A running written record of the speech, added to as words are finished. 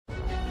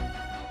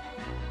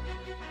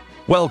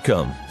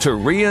Welcome to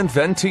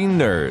Reinventing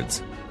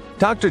Nerds.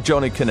 Dr.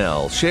 Joni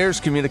Cannell shares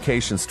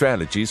communication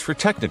strategies for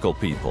technical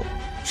people.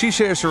 She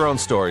shares her own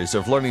stories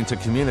of learning to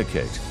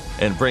communicate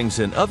and brings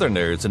in other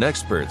nerds and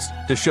experts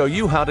to show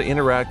you how to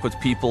interact with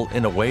people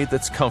in a way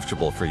that's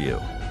comfortable for you.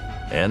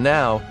 And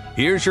now,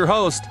 here's your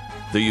host,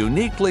 the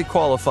uniquely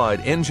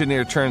qualified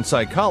engineer turned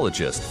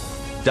psychologist,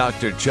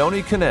 Dr.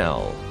 Joni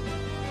Cannell.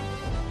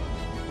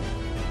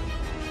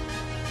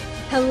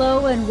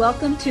 Hello and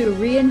welcome to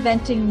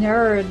Reinventing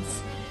Nerds.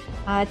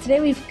 Today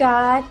we've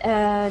got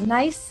a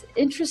nice,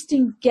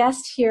 interesting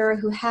guest here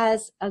who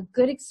has a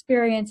good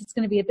experience. It's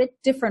going to be a bit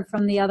different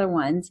from the other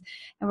ones,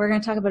 and we're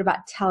going to talk a bit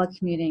about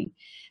telecommuting.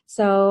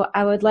 So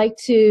I would like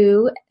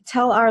to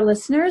tell our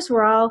listeners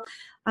we're all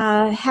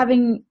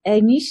having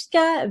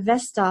Agnieszka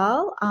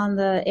Vestal on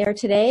the air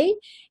today,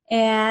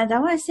 and I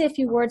want to say a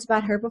few words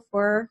about her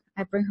before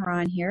I bring her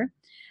on here.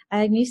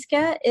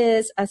 Agnieszka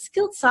is a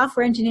skilled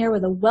software engineer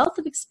with a wealth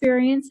of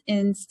experience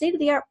in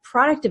state-of-the-art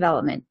product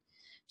development.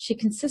 She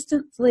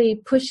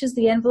consistently pushes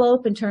the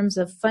envelope in terms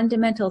of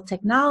fundamental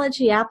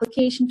technology,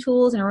 application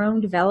tools, and her own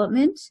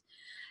development.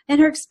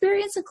 And her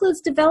experience includes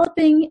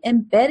developing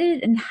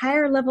embedded and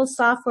higher-level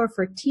software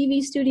for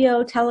TV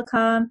studio,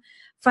 telecom,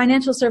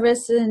 financial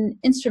service, and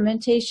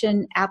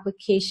instrumentation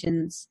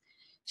applications.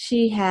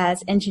 She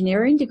has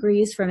engineering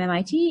degrees from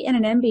MIT and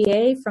an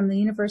MBA from the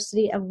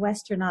University of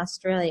Western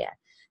Australia.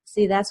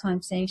 See, that's why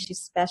I'm saying she's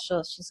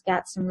special. She's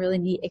got some really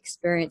neat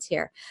experience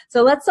here.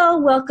 So let's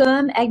all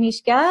welcome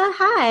Agnieszka.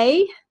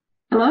 Hi.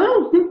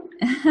 Hello.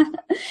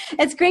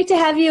 It's great to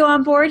have you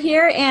on board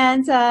here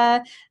and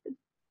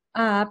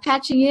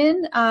patching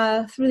in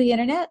through the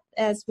internet,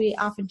 as we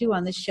often do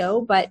on this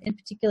show, but in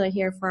particular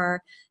here for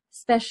our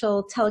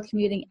special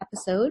telecommuting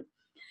episode.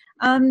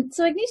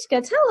 So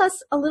Agnieszka, tell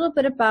us a little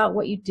bit about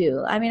what you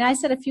do. I mean, I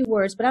said a few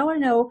words, but I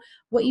want to know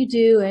what you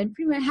do and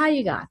pretty much how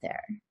you got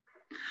there.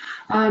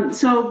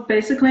 So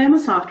basically, I'm a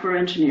software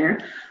engineer.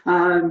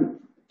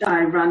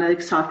 I run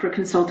a software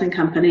consulting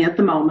company at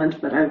the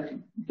moment, but I've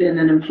been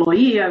an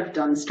employee. I've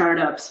done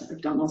startups.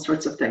 I've done all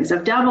sorts of things.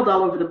 I've dabbled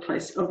all over the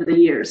place over the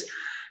years.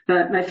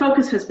 But my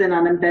focus has been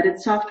on embedded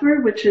software,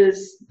 which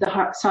is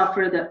the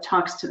software that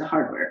talks to the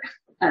hardware,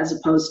 as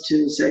opposed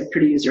to, say,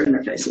 pretty user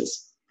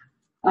interfaces.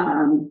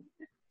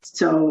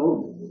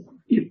 So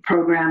you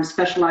program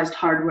specialized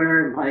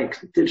hardware like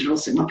digital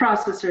signal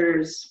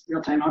processors,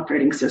 real-time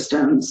operating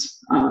systems,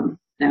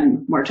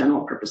 and more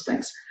general purpose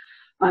things.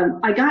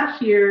 I got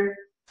here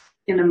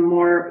in a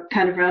more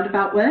kind of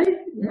roundabout way,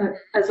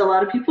 as a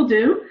lot of people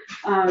do.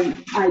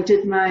 I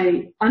did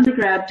my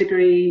undergrad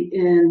degree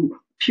in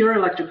pure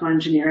electrical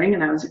engineering,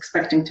 and I was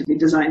expecting to be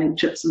designing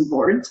chips and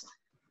boards.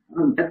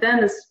 But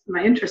then as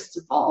my interests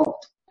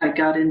evolved, I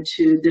got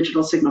into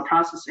digital signal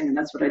processing, and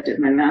that's what I did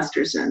my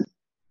master's in.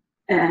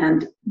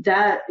 And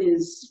that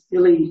is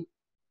really,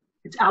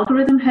 it's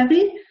algorithm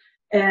heavy,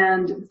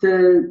 and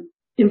the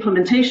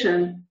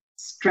implementation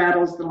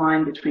straddles the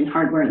line between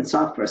hardware and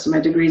software. So my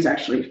degree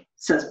actually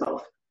says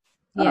both.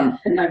 Yeah.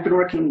 And I've been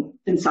working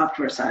in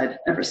software side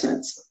ever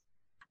since.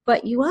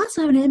 But you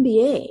also have an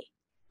MBA.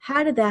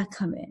 How did that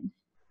come in?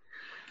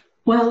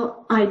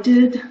 Well, I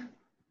did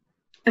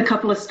a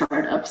couple of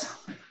startups.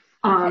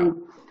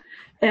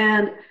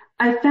 And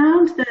I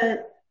found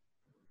that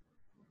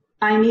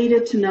I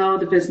needed to know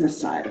the business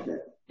side of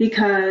it,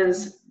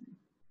 because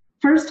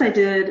first I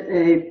did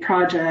a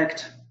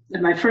project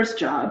at my first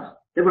job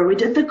where we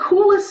did the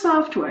coolest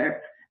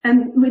software,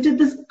 and we did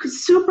this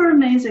super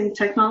amazing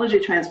technology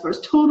transfer. It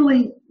was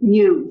totally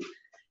new.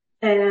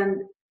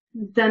 And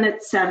then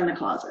it sat in the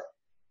closet.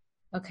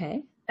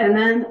 Okay. And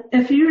then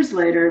a few years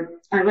later,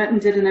 I went and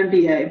did an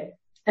MBA.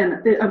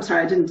 And I'm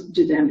sorry, I didn't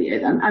do the MBA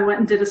then. I went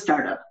and did a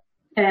startup.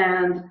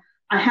 And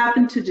I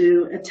happened to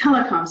do a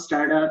telecom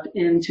startup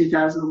in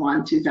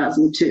 2001,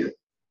 2002.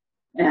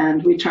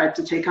 And we tried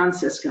to take on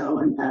Cisco,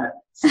 and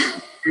that's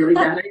a really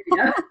bad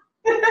idea.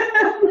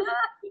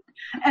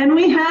 And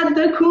we had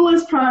the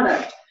coolest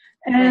product.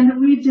 And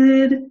we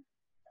did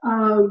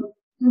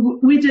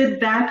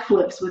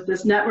backflips with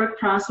this network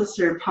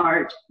processor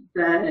part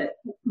that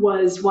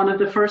was one of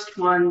the first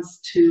ones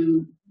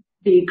to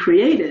be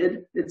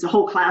created. It's a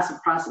whole class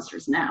of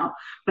processors now,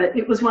 but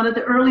it was one of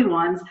the early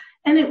ones,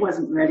 and it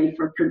wasn't ready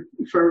for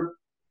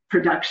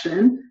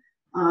production.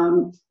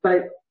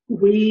 But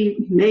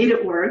we made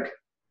it work,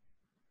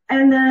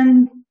 and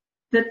then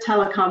the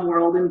telecom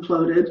world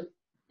imploded,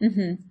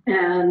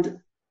 and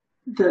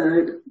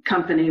the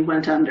company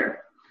went under,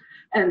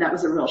 and that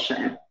was a real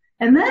shame.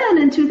 And then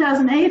in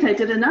 2008, I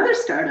did another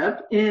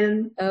startup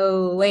in...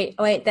 Oh, wait,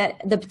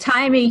 the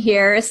timing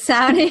here is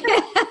sounding...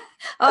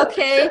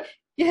 Okay.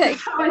 Yeah.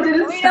 I did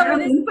a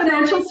startup in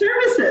financial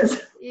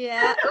services.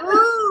 Yeah.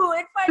 Ooh,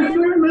 we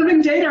were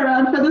moving data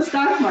around for the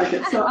stock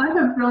market, so I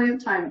have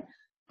brilliant timing.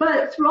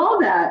 But through all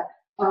that,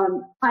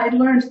 I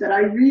learned that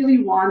I really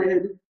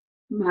wanted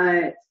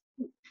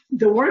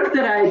the work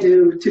that I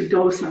do to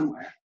go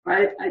somewhere,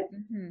 right?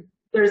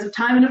 There's a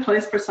time and a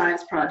place for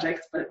science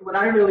projects, but what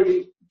I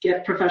really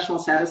get professional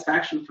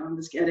satisfaction from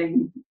is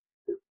getting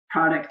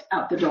product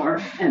out the door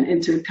and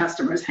into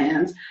customers'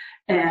 hands.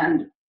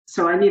 And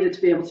so I needed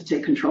to be able to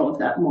take control of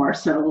that more.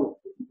 So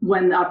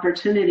when the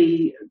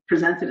opportunity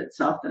presented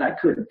itself that I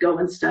could go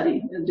and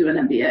study and do an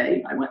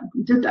MBA, I went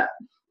and did that.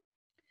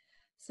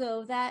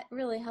 So that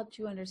really helped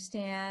you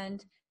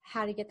understand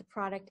how to get the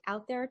product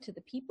out there to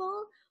the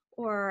people,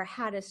 or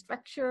how to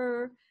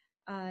structure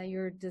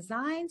your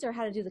designs, or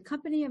how to do the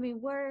company. I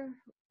mean, where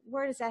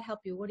does that help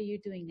you? What are you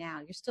doing now?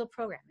 You're still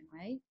programming,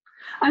 right?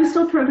 I'm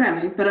still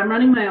programming, but I'm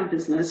running my own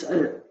business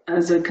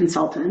as a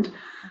consultant.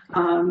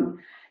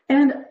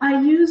 And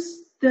I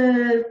use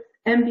the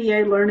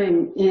MBA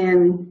learning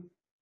in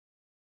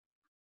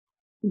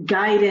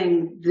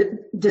guiding the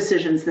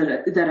decisions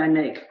that I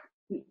make,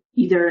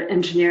 either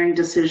engineering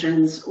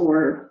decisions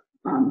or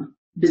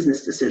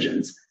business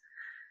decisions.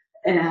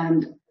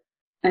 And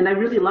I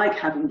really like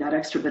having that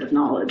extra bit of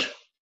knowledge,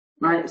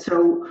 right?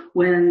 So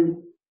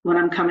when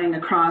I'm coming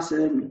across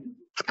an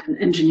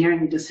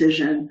engineering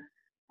decision,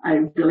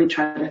 I really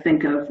try to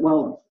think of,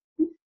 well,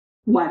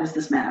 why does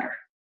this matter?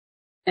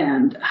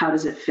 And how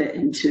does it fit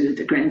into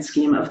the grand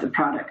scheme of the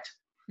product?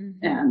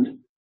 Mm-hmm. And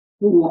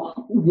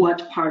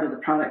what part of the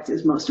product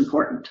is most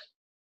important?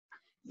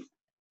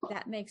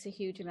 That makes a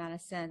huge amount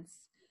of sense.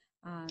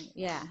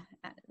 Yeah,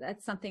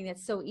 that's something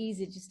that's so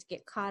easy just to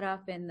get caught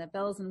up in the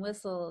bells and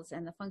whistles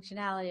and the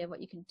functionality of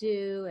what you can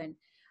do, and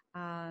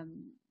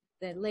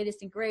the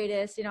latest and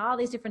greatest, all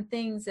these different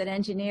things that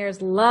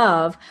engineers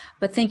love,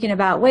 but thinking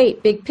about,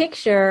 wait, big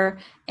picture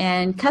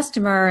and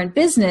customer and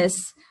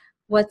business,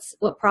 what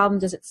problem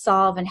does it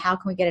solve, and how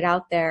can we get it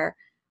out there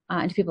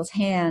into people's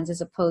hands,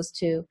 as opposed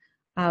to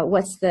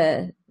what's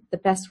the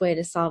best way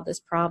to solve this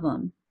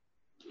problem.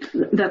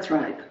 That's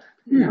right.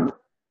 Yeah.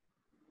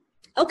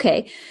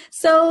 Okay,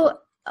 so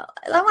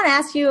I want to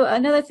ask you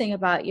another thing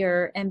about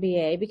your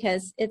MBA,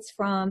 because it's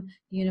from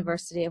the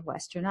University of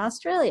Western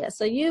Australia.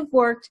 So you've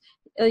worked,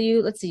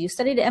 you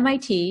studied at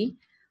MIT,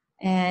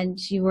 and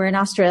you were in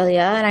Australia,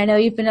 and I know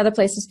you've been other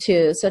places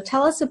too. So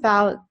tell us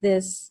about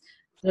this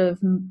sort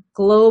of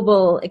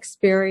global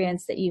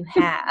experience that you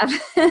have.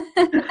 I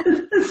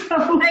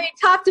mean,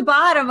 top to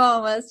bottom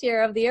almost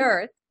here of the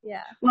earth.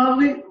 Yeah. Well,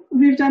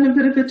 we've done a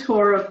bit of a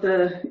tour of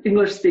the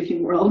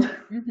English-speaking world.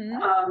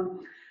 Mm-hmm.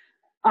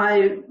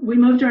 We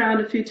moved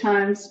around a few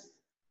times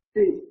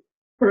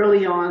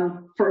early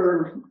on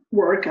for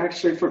work.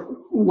 Actually, for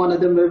one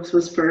of the moves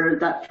was for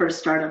that first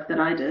startup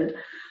that I did.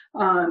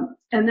 And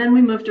then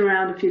we moved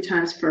around a few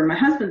times for my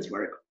husband's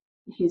work.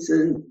 He's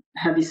a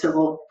heavy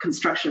civil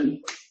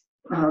construction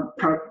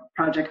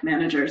project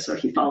manager, so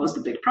he follows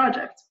the big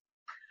projects.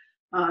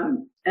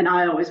 And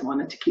I always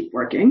wanted to keep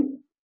working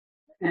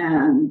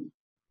and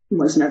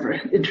was never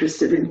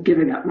interested in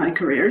giving up my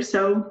career.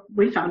 So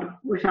we found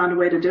a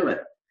way to do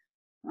it.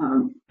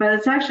 But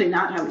it's actually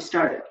not how we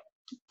started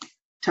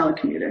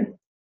telecommuting.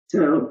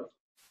 So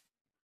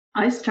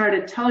I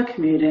started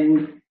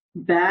telecommuting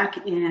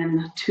back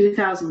in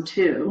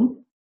 2002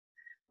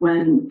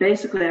 when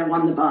basically I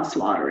won the Boss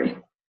lottery.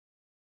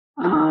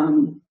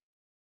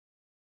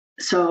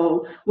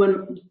 So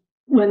when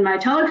my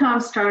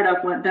telecom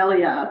startup went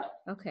belly up,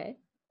 okay,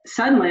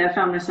 suddenly I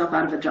found myself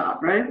out of a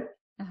job, right?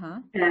 Uh-huh.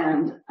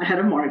 And I had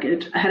a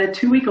mortgage. I had a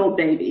 2-week-old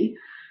baby.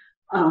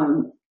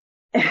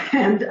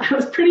 And I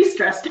was pretty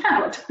stressed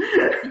out.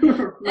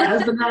 My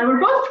husband and I were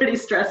both pretty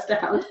stressed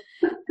out.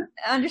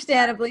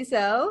 Understandably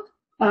so.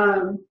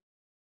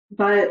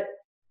 But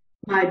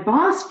my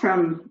boss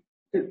from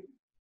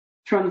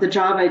the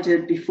job I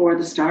did before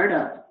the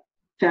startup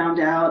found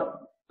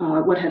out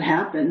what had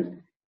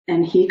happened,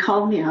 and he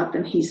called me up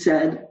and he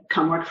said,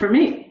 "Come work for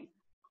me."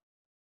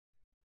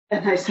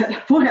 And I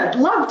said, "Boy, I'd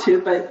love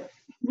to, but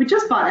we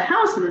just bought a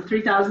house and we're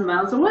 3,000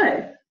 miles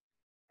away."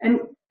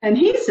 And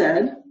he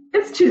said,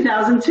 "It's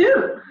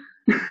 2002,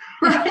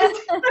 right?"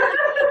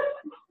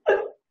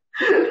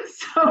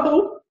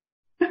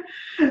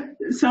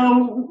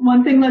 So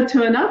one thing led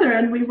to another,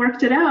 and we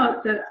worked it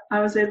out that I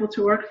was able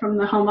to work from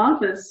the home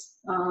office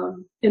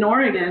in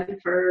Oregon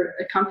for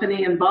a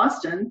company in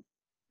Boston.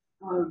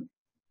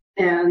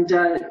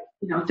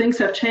 Things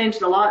have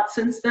changed a lot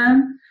since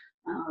then.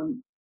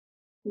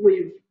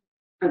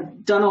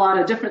 I've done a lot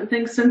of different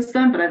things since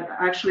then, but I've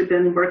actually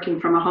been working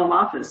from a home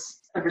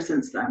office ever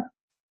since then.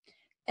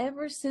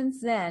 Ever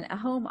since then, a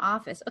home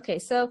office. Okay,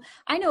 so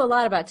I know a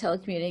lot about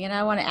telecommuting, and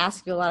I want to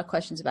ask you a lot of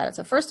questions about it.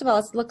 So first of all,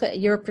 let's look at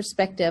your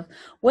perspective.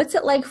 What's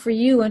it like for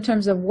you in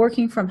terms of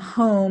working from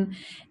home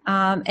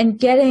and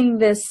getting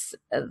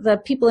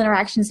the people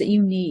interactions that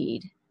you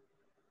need?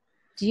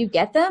 Do you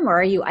get them, or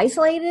are you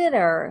isolated,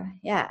 or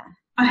yeah?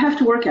 I have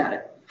to work at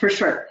it, for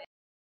sure.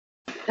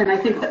 And I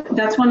think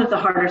that's one of the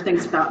harder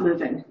things about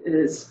moving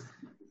is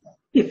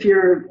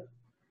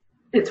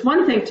it's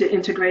one thing to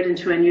integrate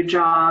into a new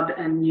job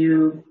and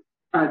new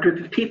group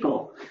of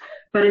people,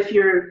 but if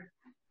you're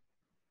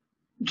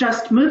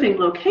just moving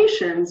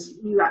locations,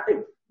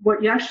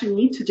 what you actually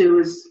need to do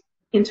is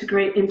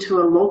integrate into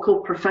a local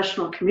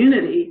professional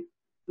community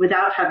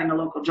without having a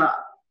local job.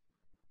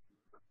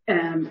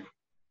 And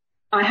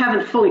I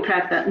haven't fully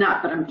cracked that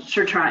nut, but I'm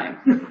sure trying.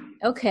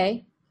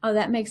 Okay. Oh,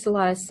 that makes a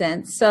lot of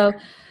sense. So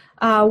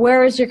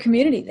where is your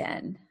community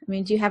then? I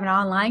mean, do you have an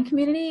online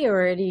community,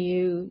 or do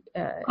you?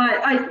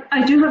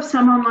 I do have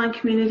some online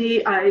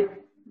community. I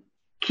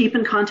keep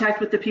in contact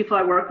with the people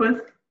I work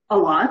with a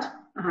lot.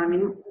 I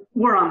mean,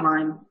 we're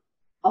online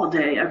all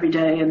day, every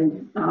day,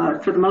 and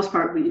for the most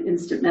part, we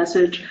instant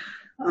message.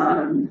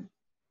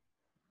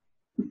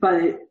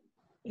 But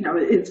you know,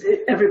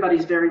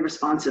 everybody's very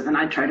responsive, and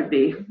I try to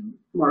be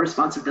more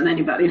responsive than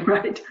anybody,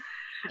 right?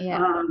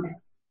 Yeah.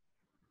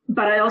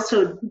 But I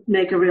also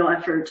make a real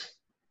effort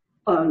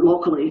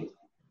locally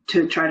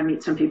to try to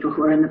meet some people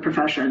who are in the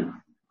profession.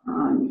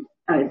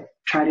 I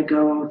try to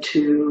go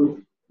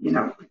to, you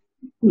know,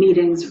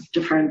 meetings of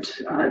different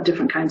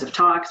kinds of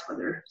talks,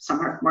 whether some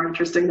are more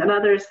interesting than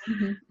others.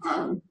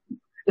 Mm-hmm.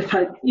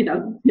 You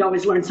know, you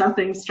always learn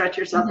something, stretch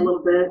yourself a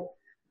little bit.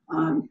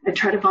 I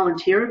try to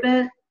volunteer a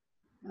bit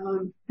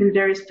in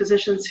various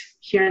positions.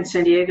 Here in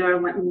San Diego, I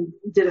went and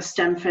did a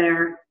STEM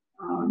fair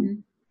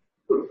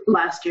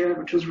last year,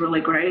 which was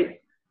really great.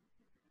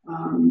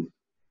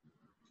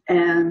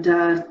 And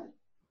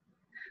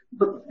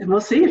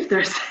we'll see if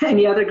there's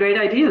any other great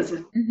ideas.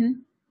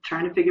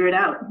 Trying to figure it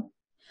out.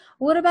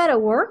 What about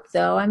at work,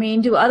 though? I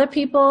mean, do other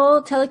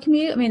people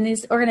telecommute? I mean,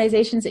 these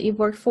organizations that you've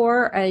worked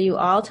for, are you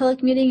all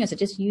telecommuting? Is it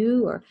just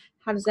you, or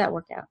how does that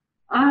work out?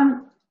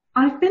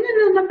 I've been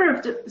in a number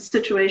of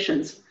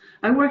situations.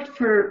 I worked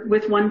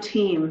with one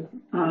team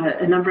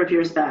a number of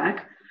years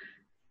back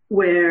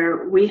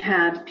where we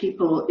had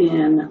people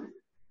in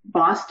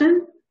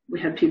Boston, we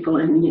had people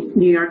in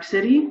New York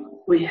City,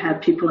 we had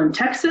people in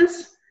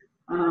Texas.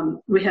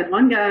 We had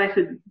one guy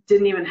who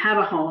didn't even have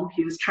a home.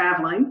 He was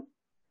traveling.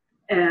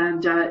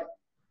 And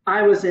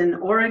I was in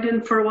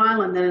Oregon for a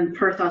while and then in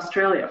Perth,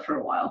 Australia for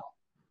a while.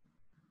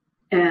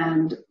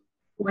 And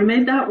we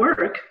made that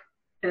work.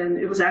 And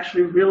it was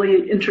actually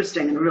really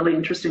interesting and a really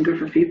interesting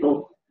group of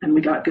people. And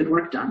we got good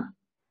work done.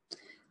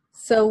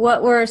 So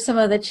what were some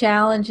of the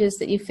challenges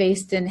that you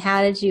faced, and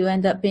how did you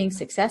end up being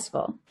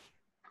successful?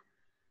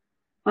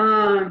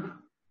 Well,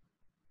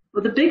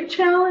 the big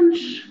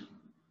challenge,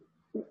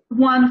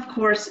 one, of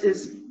course,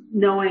 is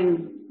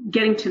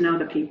getting to know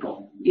the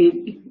people.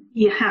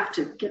 You have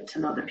to get to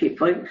know the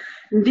people.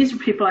 And these are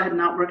people I had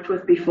not worked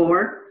with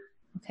before.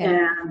 Okay.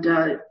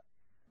 And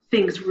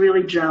things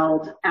really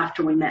gelled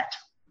after we met.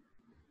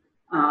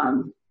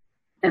 And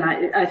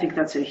I think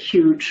that's a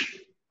huge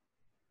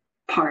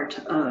part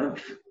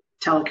of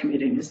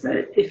telecommuting, is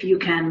that if you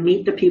can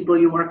meet the people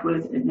you work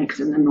with, it makes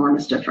an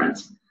enormous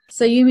difference.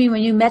 So you mean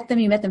when you met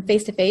them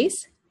face to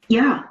face?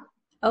 Yeah.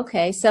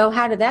 Okay. So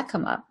how did that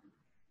come up?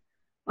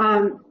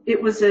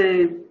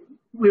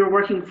 We were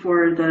working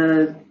for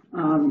the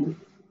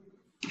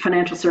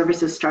financial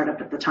services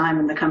startup at the time,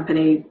 and the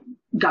company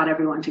got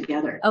everyone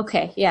together.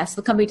 Okay. Yeah. So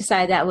the company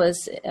decided that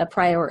was a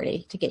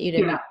priority to get you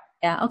to meet.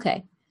 Yeah.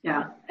 Okay.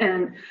 Yeah.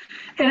 And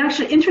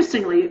actually,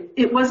 interestingly,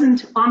 it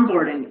wasn't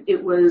onboarding.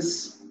 It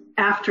was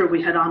after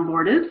we had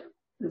onboarded,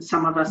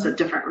 some of us at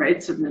different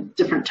rates and at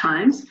different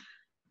times.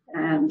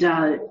 And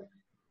I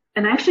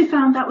actually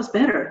found that was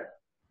better,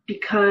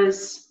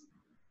 because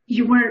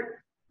you weren't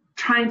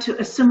trying to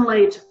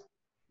assimilate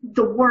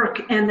the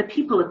work and the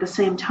people at the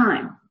same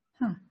time.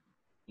 Huh.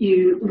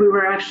 We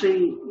were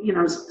actually, you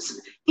know,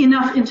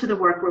 enough into the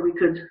work where we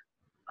could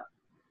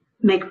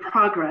make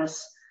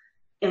progress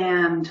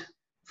and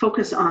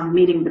focus on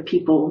meeting the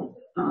people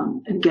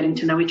and getting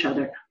to know each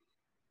other.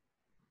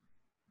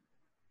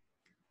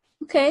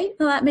 Okay,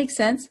 well, that makes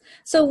sense.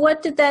 So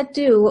what did that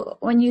do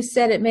when you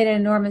said it made an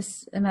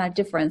enormous amount of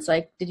difference?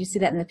 Like, did you see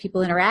that in the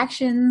people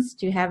interactions?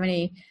 Do you have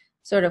any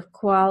sort of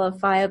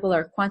qualifiable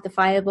or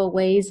quantifiable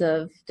ways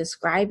of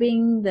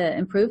describing the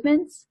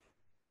improvements?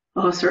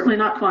 Oh, certainly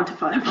not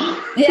quantifiable.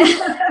 Yeah.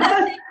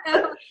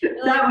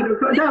 That would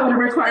have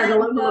required a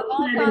little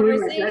planning we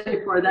were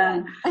ready for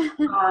then.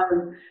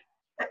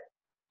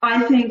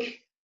 I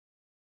think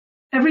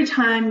every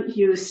time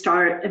you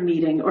start a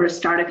meeting or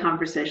start a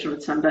conversation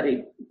with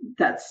somebody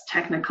that's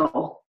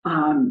technical,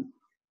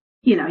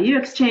 you know, you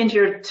exchange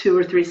your 2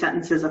 or 3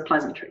 sentences of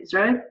pleasantries,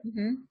 right?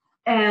 Mm-hmm.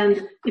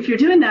 And if you're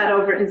doing that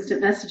over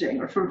instant messaging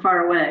or from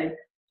far away,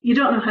 you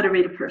don't know how to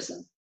read a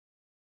person.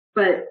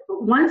 But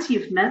once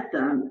you've met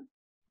them,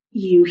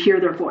 you hear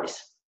their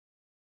voice.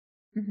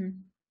 Mm-hmm.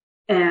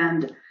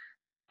 And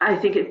I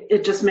think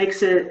it just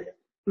makes it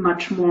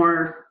much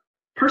more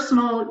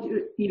personal.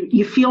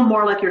 You feel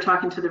more like you're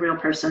talking to the real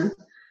person.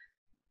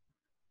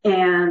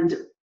 And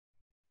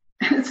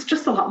it's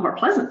just a lot more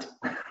pleasant.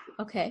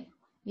 Okay.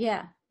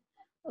 Yeah.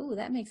 Oh,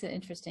 that makes it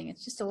interesting.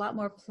 It's just a lot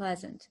more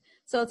pleasant.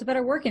 So it's a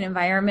better working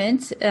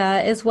environment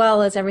as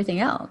well as everything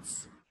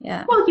else.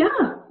 Yeah. Well,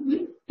 yeah,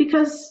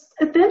 because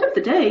at the end of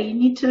the day, you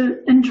need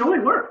to enjoy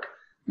work.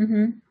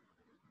 Mm-hmm.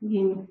 I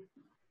mean,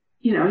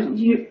 you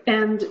know,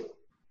 and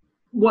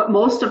what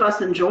most of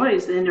us enjoy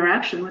is the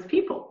interaction with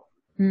people.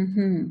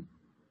 Mm-hmm.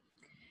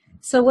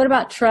 So what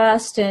about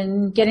trust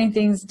and getting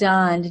things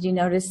done? Did you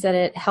notice that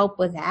it helped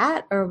with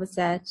that, or was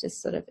that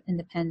just sort of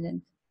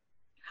independent?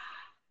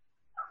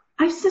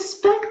 I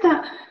suspect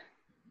that,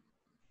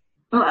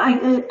 well,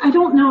 I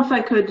don't know if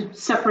I could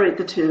separate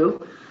the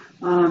two,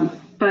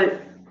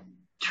 but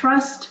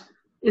trust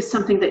is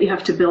something that you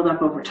have to build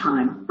up over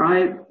time,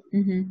 right?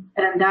 Mm-hmm.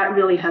 And that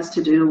really has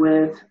to do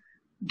with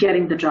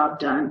getting the job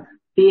done,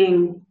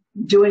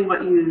 doing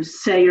what you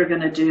say you're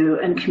going to do,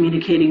 and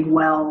communicating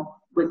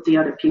well with the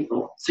other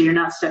people, so you're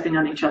not stepping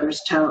on each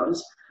other's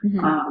toes.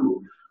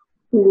 Mm-hmm.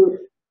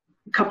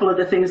 A couple of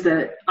the things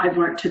that I've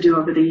learned to do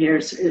over the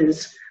years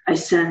is I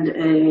send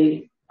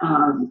a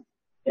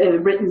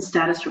written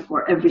status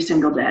report every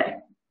single day.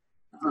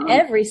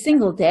 Every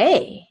single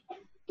day?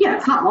 Yeah,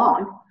 it's not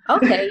long.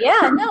 Okay,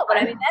 yeah, no, but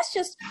I mean,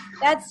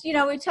 that's,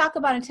 we talk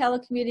about in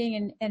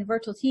telecommuting and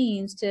virtual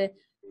teams to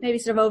maybe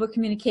sort of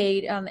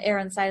over-communicate on the err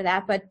on the side of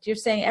that, but you're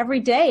saying every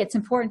day it's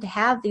important to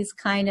have these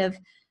kind of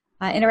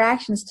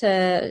interactions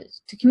to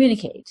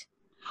communicate.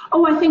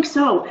 Oh, I think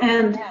so.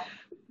 And,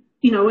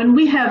 and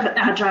we have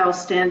agile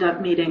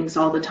stand-up meetings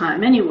all the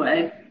time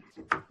anyway,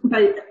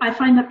 but I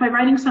find that by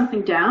writing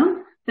something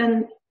down,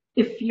 then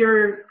if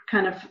you're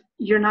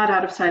not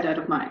out of sight, out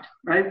of mind,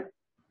 right?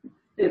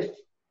 If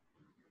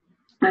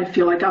I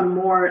feel like I'm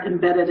more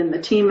embedded in the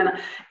team,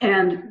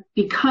 and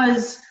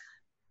because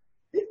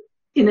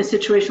in a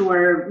situation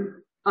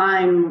where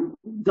I'm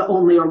the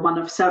only or one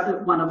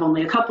of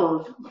only a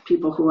couple of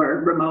people who are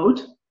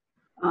remote,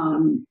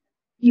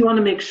 you want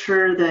to make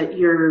sure that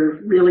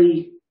you're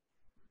really,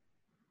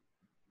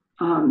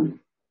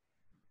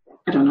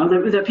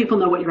 that people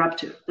know what you're up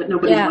to, that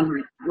nobody's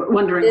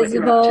wondering what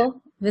you're up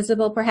to.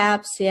 Visible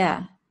perhaps,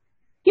 yeah.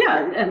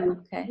 Yeah, and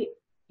okay.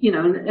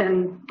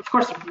 And of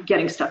course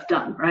getting stuff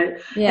done,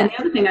 right? Yeah. And the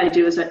other thing I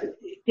do is that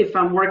if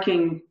I'm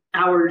working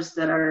hours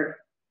that are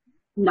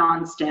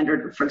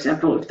non-standard, for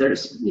example, if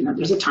there's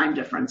a time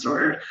difference,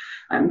 or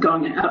I'm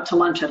going out to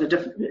lunch at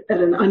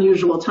an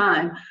unusual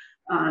time,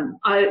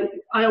 I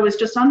always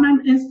just on my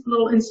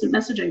little instant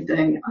messaging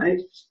thing,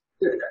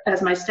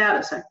 as my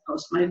status, I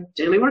post my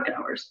daily work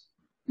hours,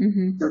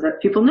 mm-hmm. so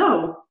that people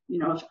know,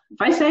 if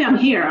I say I'm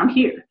here, I'm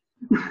here.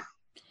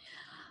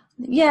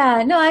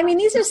 Yeah, no, I mean,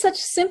 these are such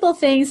simple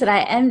things that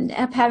I end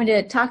up having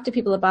to talk to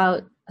people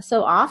about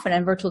so often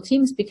on virtual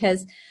teams,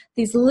 because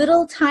these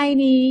little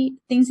tiny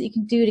things that you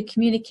can do to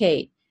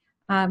communicate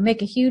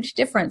make a huge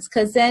difference.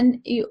 Because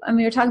then,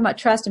 you're talking about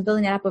trust and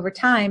building that up over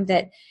time,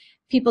 that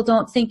people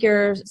don't think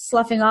you're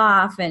sloughing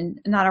off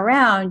and not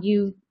around.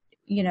 You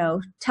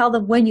tell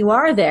them when you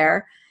are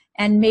there,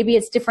 and maybe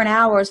it's different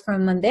hours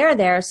from when they're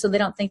there, so they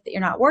don't think that you're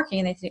not working,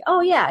 and they think,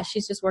 oh yeah,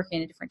 she's just working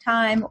at a different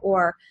time,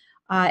 or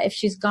if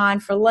she's gone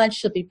for lunch,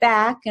 she'll be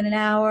back in an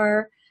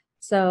hour.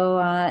 So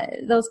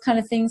those kind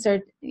of things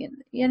are,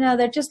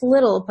 they're just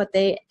little, but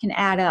they can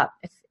add up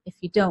if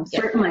you don't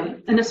get Certainly,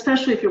 them. And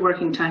especially if you're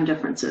working time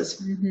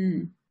differences.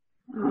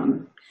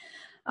 Mm-hmm.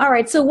 All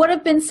right, so what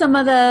have been some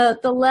of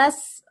the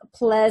less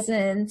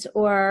pleasant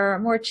or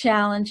more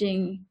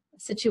challenging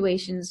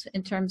situations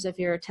in terms of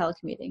your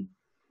telecommuting?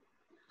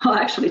 Well,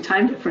 actually,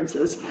 time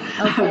differences, okay.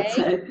 I would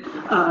say.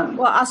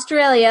 Well,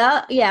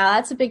 Australia, yeah,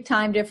 that's a big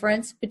time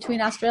difference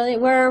between Australia.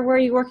 Where were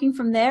you working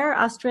from there?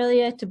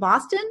 Australia to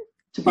Boston?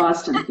 To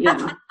Boston,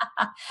 yeah.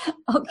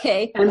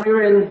 Okay. And we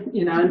were in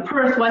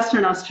Perth,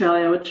 Western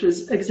Australia, which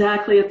was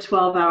exactly a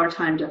 12-hour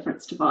time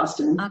difference to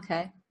Boston.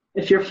 Okay.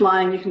 If you're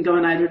flying, you can go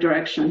in either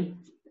direction.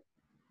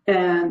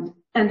 And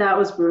that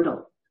was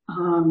brutal.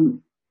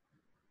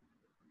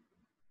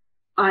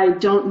 I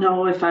don't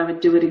know if I would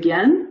do it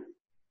again.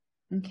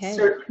 Okay.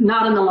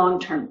 Not in the long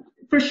term.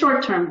 For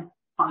short term,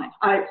 fine.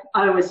 I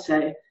always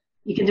say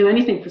you can do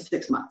anything for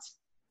 6 months,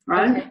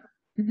 right? Okay.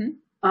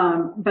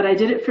 Mm-hmm. But I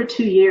did it for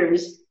 2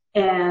 years,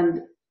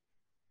 and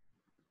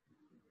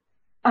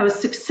I was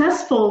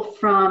successful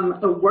from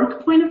a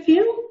work point of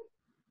view.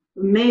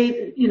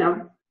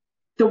 The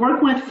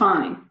work went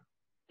fine,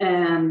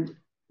 and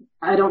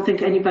I don't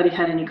think anybody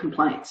had any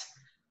complaints.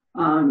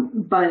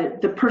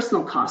 But the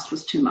personal cost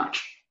was too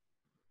much.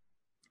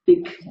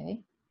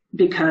 Okay.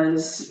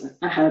 Because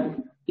I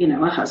had,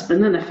 a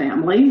husband and a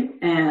family,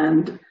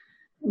 and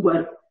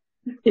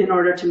in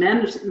order to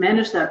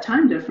manage that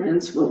time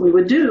difference, what we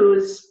would do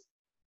is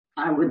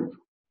I would,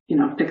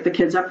 pick the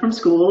kids up from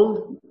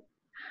school,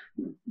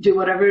 do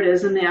whatever it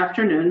is in the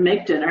afternoon,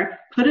 make dinner,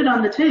 put it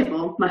on the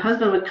table. My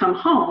husband would come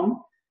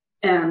home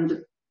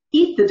and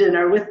eat the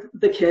dinner with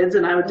the kids,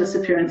 and I would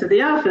disappear into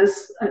the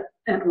office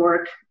and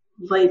work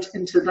late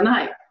into the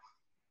night.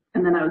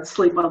 And then I would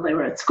sleep while they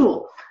were at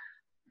school.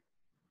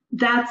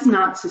 That's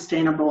not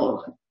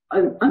sustainable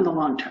in the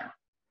long term.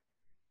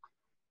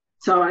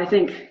 So I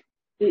think,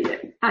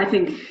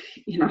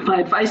 my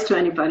advice to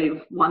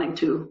anybody wanting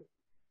to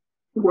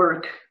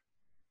work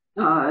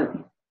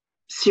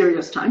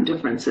serious time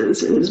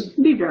differences is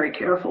be very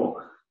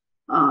careful.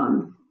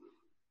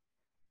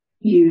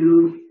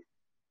 You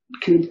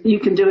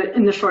can do it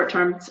in the short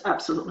term. It's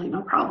absolutely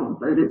no problem,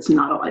 but it's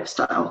not a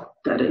lifestyle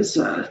that is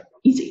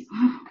easy.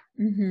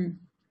 Mm-hmm.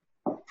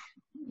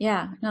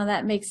 Yeah, no,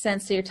 that makes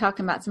sense. So you're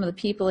talking about some of the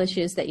people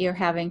issues that you're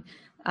having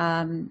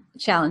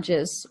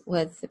challenges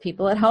with the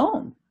people at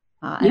home.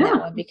 And that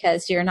one,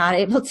 because you're not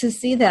able to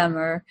see them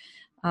or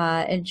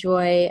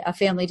enjoy a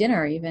family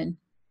dinner even.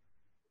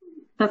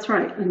 That's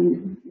right.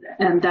 And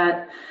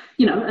that,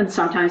 and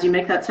sometimes you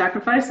make that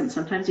sacrifice and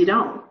sometimes you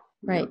don't.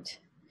 Right.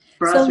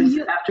 For us,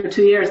 after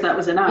 2 years, that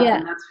was enough. Yeah.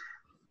 And that's,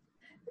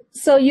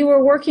 so you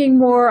were working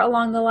more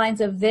along the lines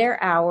of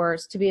their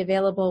hours to be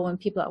available when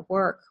people at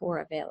work were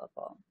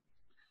available.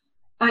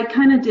 I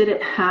kind of did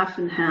it half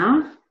and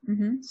half,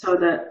 so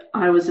that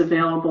I was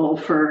available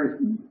for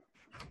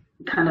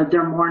kind of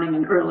their morning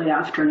and early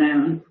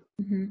afternoon,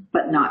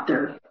 but not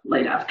their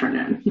late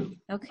afternoon.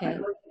 Okay.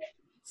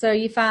 So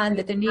you found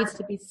that there needs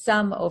to be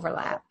some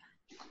overlap.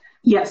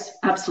 Yes,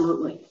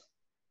 absolutely.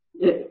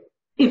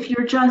 If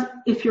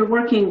you're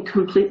working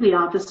completely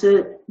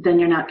opposite, then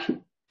you're not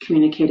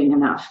communicating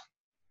enough.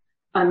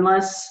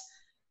 Unless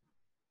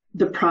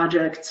the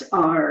projects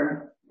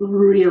are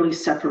really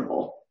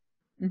separable,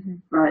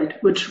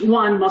 right? Which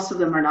one, most of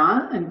them are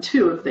not, and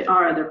two, if they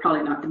are, they're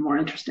probably not the more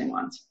interesting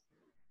ones.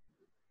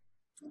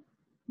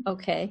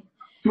 Okay.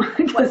 What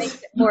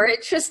makes it more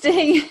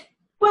interesting?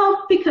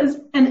 Well, because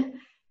an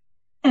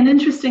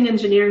interesting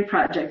engineering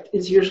project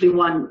is usually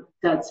one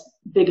that's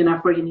big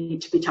enough where you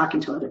need to be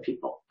talking to other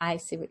people. I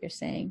see what you're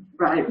saying.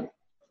 Right.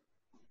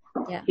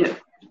 Yeah.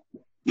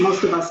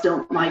 Most of us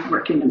don't like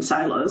working in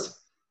silos.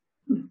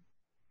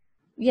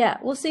 Yeah.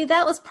 Well, see,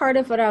 that was part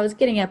of what I was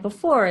getting at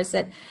before, is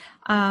that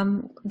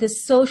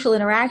this social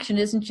interaction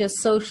isn't just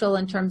social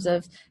in terms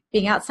of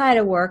being outside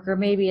of work, or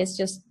maybe it's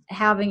just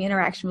having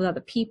interaction with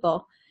other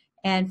people,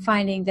 and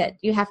finding that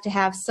you have to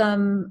have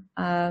some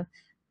of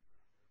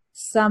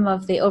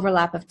the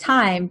overlap of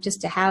time just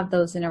to have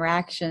those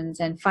interactions,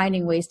 and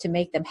finding ways to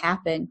make them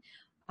happen,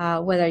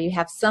 whether you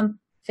have some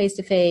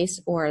face-to-face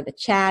or the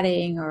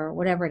chatting or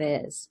whatever it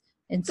is.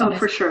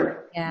 For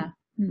sure. Yeah.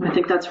 I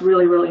think that's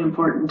really, really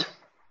important.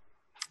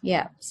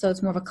 Yeah. So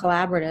it's more of a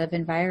collaborative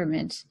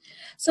environment.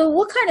 So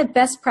what kind of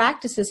best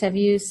practices have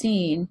you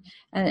seen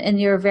in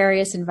your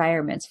various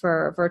environments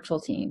for virtual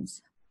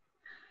teams?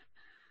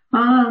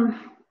 Well,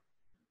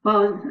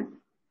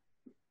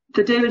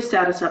 the daily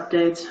status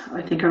updates,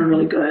 I think, are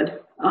really good.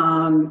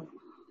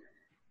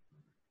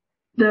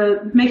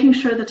 The making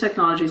sure the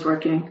technology is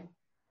working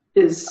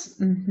is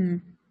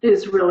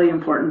really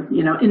important.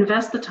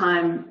 Invest the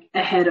time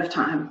ahead of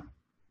time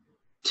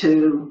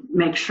to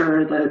make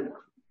sure that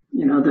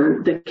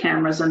the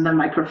cameras and the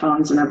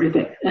microphones and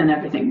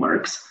everything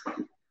works.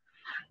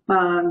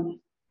 And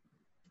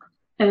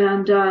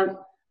the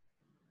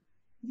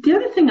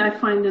other thing I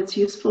find that's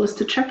useful is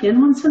to check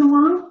in once in a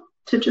while,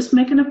 to just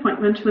make an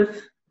appointment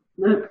with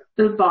the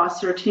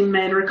boss or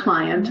teammate or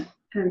client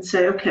and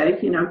say, okay,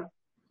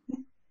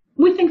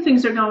 we think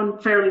things are going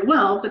fairly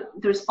well, but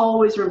there's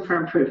always room for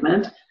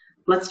improvement.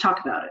 Let's talk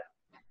about it.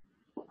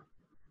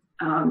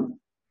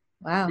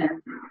 Wow.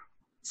 And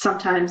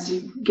sometimes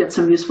you get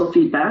some useful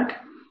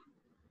feedback.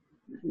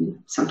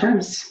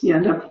 Sometimes you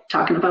end up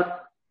talking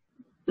about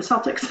the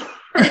Celtics.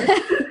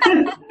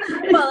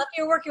 Well, if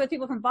you're working with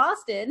people from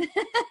Boston.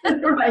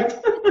 Right.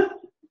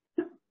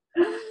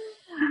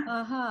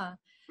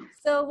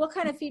 So what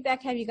kind of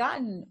feedback have you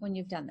gotten when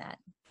you've done that?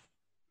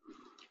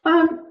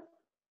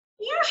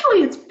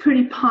 Usually it's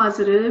pretty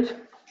positive.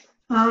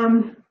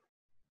 I'm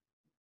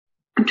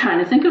trying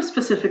to think of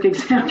specific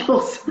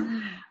examples.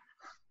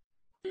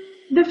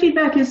 The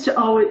feedback is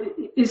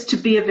to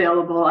be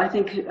available. I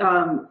think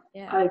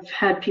I've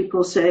had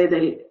people say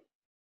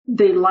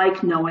they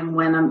like knowing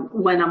when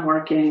I'm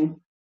working.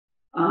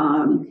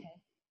 I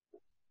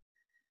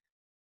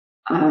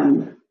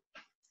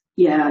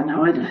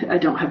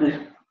don't have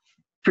a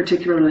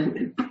particular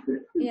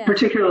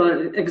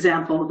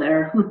example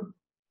there.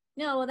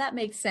 No, well, that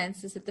makes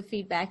sense, is that the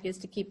feedback is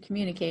to keep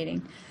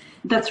communicating.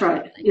 That's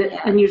right.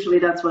 And usually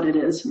that's what it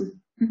is.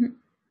 Mm-hmm.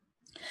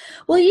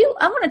 Well,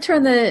 I want to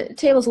turn the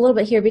tables a little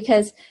bit here,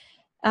 because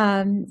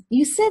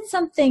you said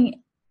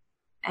something,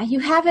 you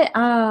have it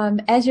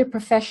as your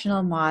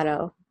professional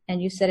motto,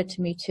 and you said it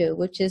to me too,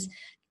 which is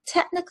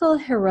technical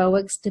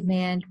heroics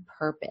demand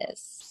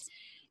purpose.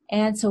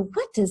 And so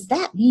what does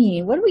that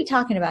mean? What are we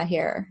talking about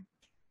here?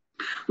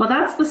 Well,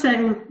 that's the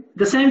same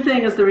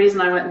thing as the reason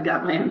I went and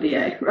got my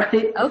MBA,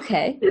 right?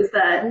 Okay. Is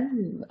that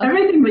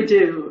everything we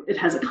do, it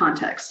has a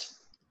context.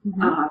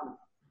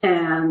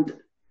 And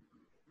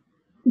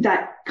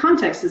that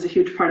context is a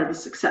huge part of the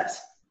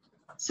success.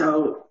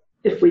 So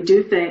if we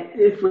do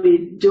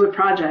a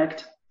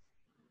project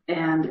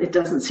and it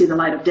doesn't see the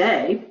light of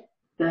day,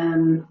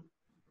 then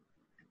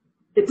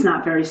it's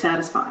not very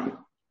satisfying,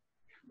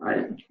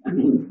 right? I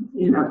mean,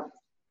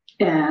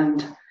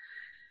 and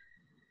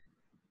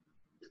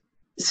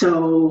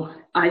so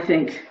I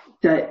think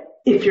that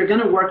if you're going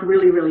to work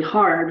really, really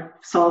hard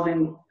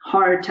solving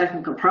hard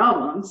technical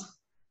problems,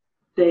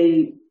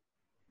 you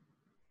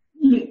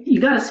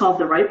got to solve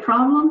the right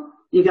problem.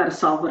 You got to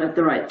solve it at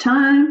the right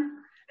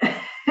time,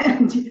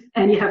 and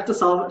you have to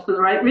solve it for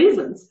the right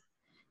reasons.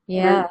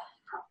 Yeah.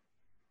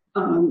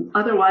 And,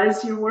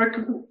 otherwise, your work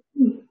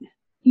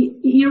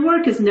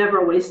is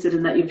never wasted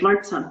in that you've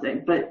learned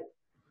something, but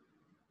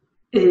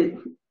it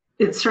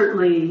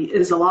certainly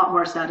is a lot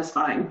more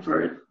satisfying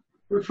for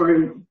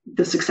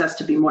the success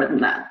to be more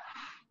than that.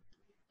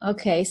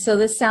 Okay, so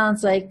this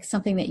sounds like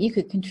something that you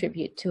could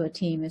contribute to a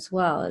team as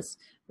well, as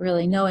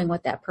really knowing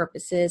what that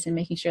purpose is and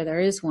making sure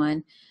there is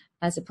one,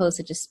 as opposed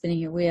to just spinning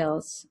your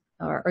wheels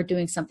or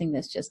doing something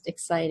that's just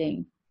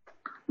exciting.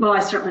 Well, I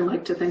certainly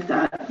like to think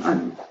that.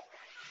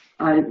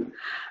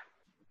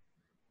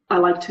 I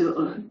like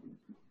to,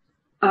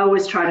 I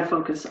always try to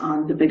focus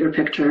on the bigger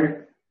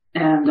picture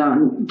and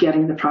on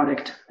getting the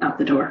product out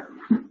the door.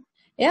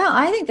 Yeah,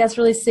 I think that's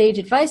really sage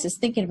advice, is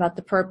thinking about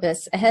the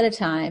purpose ahead of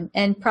time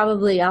and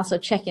probably also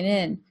checking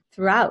in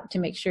throughout to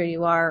make sure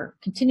you are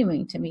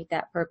continuing to meet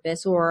that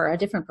purpose or a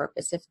different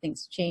purpose if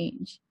things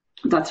change.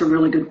 That's a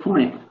really good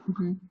point.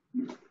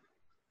 Mm-hmm.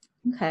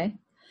 Okay.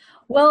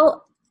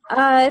 Well,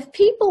 if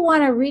people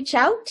want to reach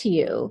out to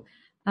you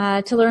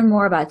to learn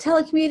more about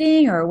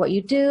telecommuting or what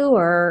you do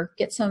or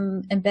get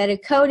some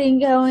embedded coding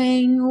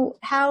going,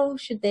 how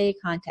should they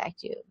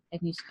contact you,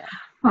 Agnieszka?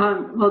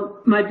 Well,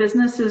 my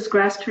business is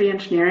Grasstree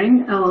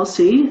Engineering,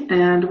 LLC,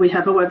 and we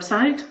have a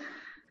website,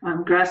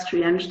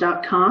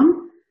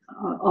 grasstreeeng.com,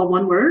 all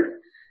one word,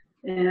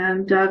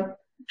 and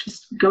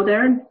just go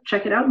there and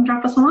check it out and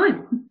drop us a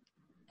line.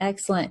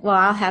 Excellent. Well,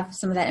 I'll have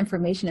some of that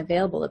information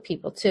available to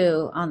people,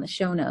 too, on the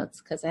show notes,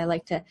 because I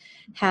like to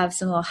have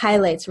some little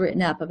highlights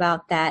written up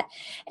about that.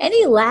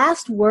 Any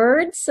last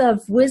words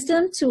of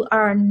wisdom to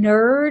our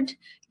nerd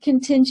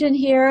contingent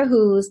here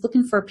who's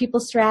looking for people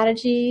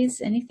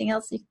strategies? Anything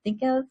else you can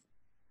think of?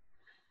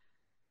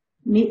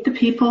 Meet the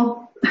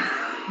people.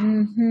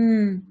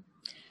 Mm-hmm.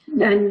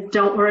 And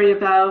don't worry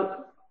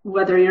about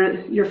whether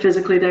you're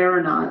physically there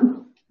or not.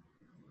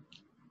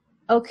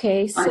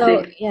 Okay,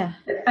 so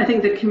I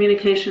think the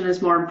communication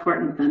is more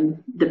important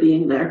than the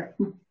being there.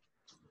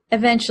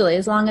 Eventually,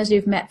 as long as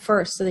you've met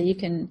first, so that you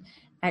can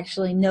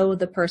actually know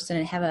the person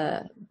and have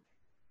a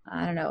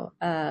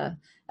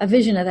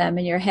vision of them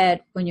in your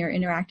head when you're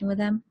interacting with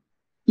them.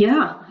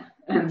 Yeah,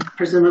 and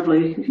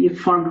presumably you've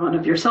formed one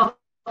of yourself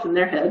in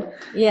their head.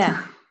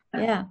 Yeah,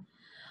 yeah.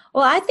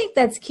 Well, I think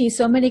that's key.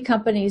 So many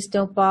companies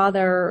don't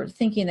bother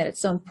thinking that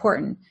it's so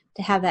important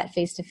to have that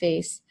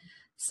face-to-face.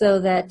 So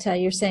that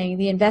you're saying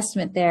the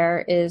investment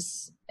there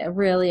is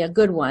really a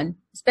good one,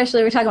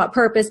 especially we're talking about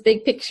purpose,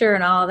 big picture,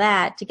 and all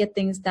that to get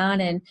things done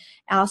and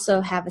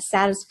also have a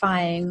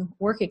satisfying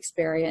work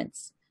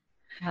experience.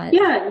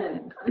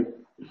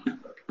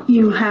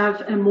 You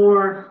have a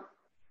more,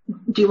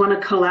 do you want a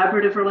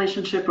collaborative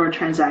relationship or a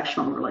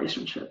transactional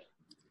relationship?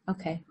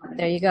 Okay,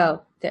 there you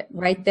go.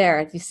 Right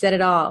there. You said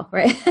it all,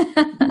 right?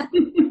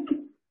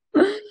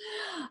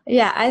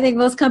 Yeah, I think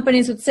most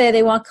companies would say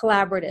they want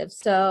collaborative.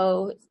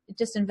 So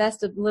just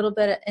invest a little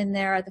bit in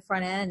there at the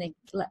front end and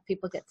let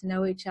people get to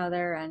know each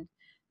other, and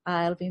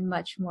it'll be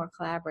much more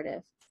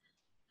collaborative.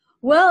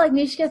 Well,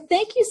 Agnieszka,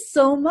 thank you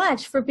so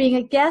much for being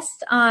a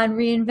guest on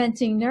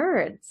Reinventing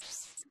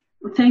Nerds.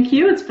 Thank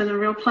you. It's been a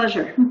real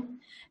pleasure.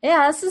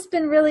 Yeah, this has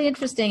been really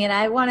interesting, and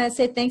I want to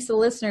say thanks to the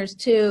listeners,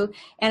 too,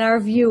 and our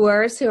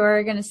viewers who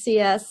are going to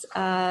see us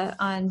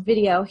on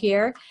video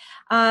here.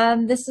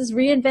 This is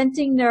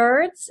Reinventing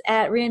Nerds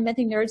at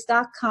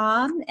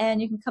reinventingnerds.com,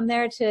 and you can come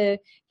there to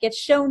get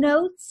show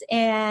notes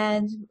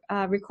and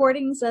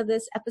recordings of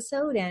this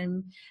episode,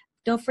 and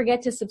don't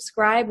forget to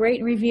subscribe, rate,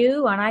 and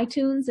review on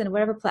iTunes and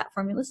whatever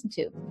platform you listen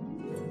to.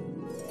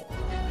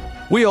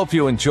 We hope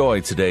you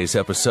enjoyed today's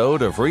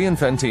episode of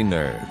Reinventing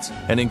Nerds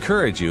and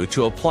encourage you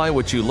to apply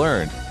what you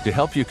learned to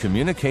help you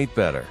communicate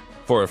better.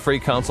 For a free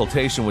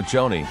consultation with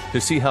Joni to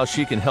see how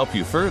she can help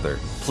you further,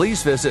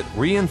 please visit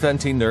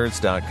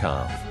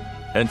reinventingnerds.com.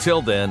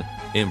 Until then,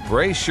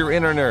 embrace your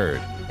inner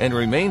nerd and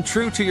remain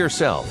true to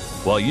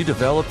yourself while you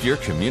develop your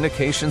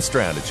communication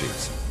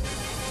strategies.